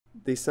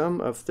The sum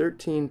of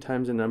 13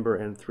 times a number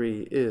and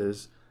 3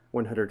 is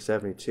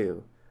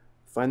 172.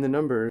 Find the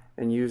number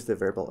and use the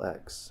variable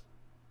x.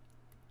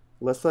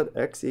 Let's let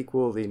x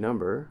equal the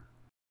number.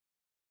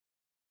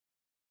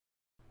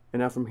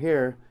 And now from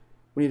here,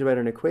 we need to write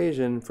an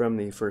equation from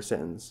the first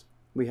sentence.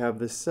 We have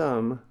the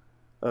sum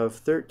of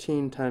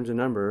 13 times a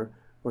number,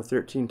 or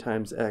 13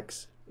 times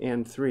x,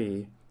 and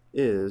 3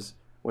 is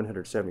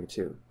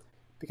 172.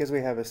 Because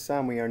we have a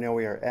sum, we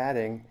are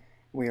adding.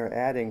 We are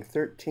adding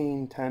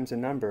 13 times a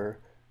number,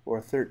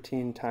 or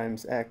 13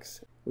 times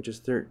x, which is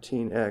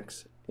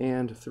 13x,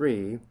 and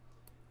 3,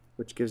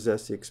 which gives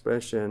us the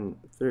expression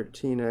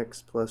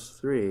 13x plus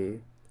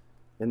 3,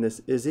 and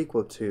this is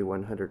equal to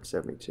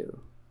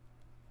 172.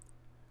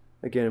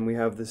 Again, we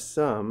have the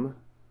sum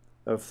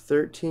of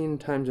 13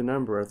 times a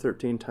number, or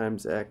 13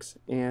 times x,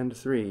 and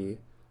 3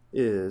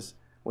 is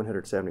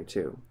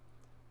 172.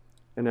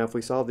 And now if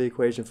we solve the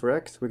equation for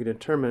x, we can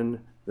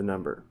determine the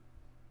number.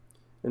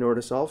 In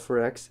order to solve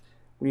for x,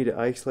 we need to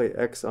isolate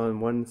x on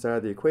one side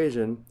of the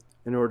equation.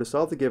 In order to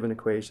solve the given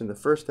equation, the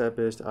first step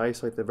is to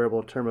isolate the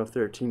variable term of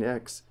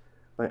 13x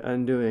by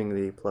undoing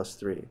the plus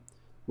 3,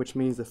 which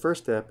means the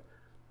first step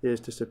is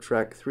to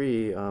subtract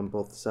 3 on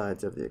both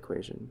sides of the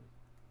equation.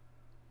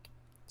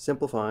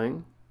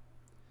 Simplifying,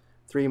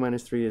 3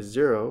 minus 3 is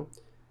 0,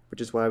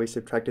 which is why we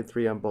subtracted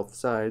 3 on both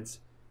sides.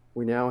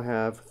 We now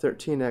have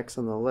 13x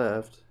on the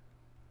left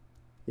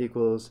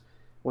equals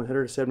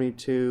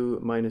 172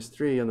 minus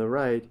 3 on the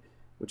right,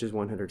 which is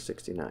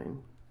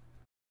 169.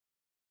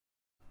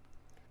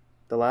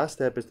 The last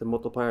step is to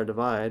multiply or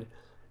divide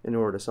in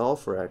order to solve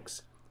for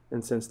x,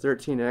 and since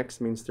 13x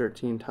means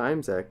 13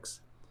 times x,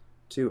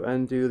 to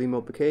undo the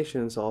multiplication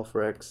and solve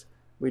for x,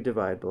 we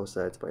divide both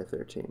sides by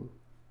 13.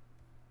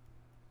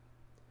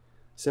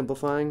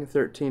 Simplifying,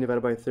 13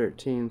 divided by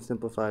 13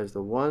 simplifies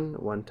to 1.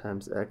 1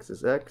 times x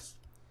is x.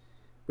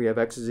 We have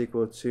x is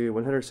equal to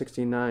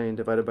 169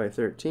 divided by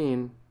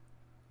 13,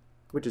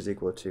 which is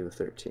equal to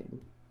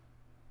 13.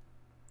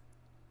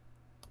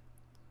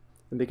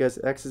 And because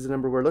x is the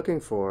number we're looking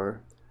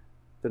for,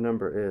 the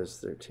number is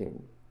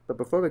 13. But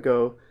before we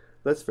go,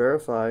 let's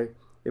verify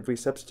if we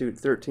substitute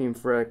 13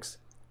 for x,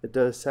 it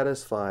does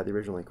satisfy the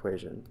original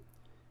equation.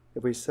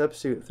 If we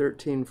substitute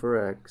 13 for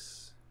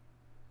x,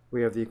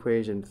 we have the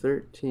equation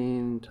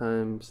 13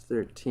 times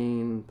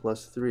 13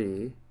 plus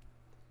 3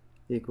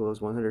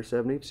 equals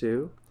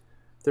 172.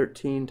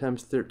 13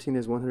 times 13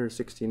 is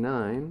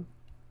 169.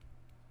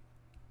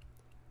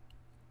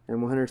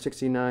 And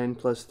 169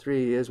 plus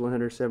 3 is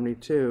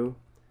 172.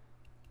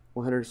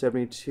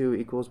 172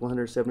 equals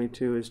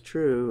 172 is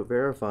true,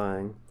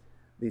 verifying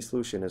the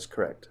solution is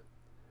correct.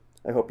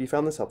 I hope you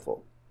found this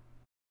helpful.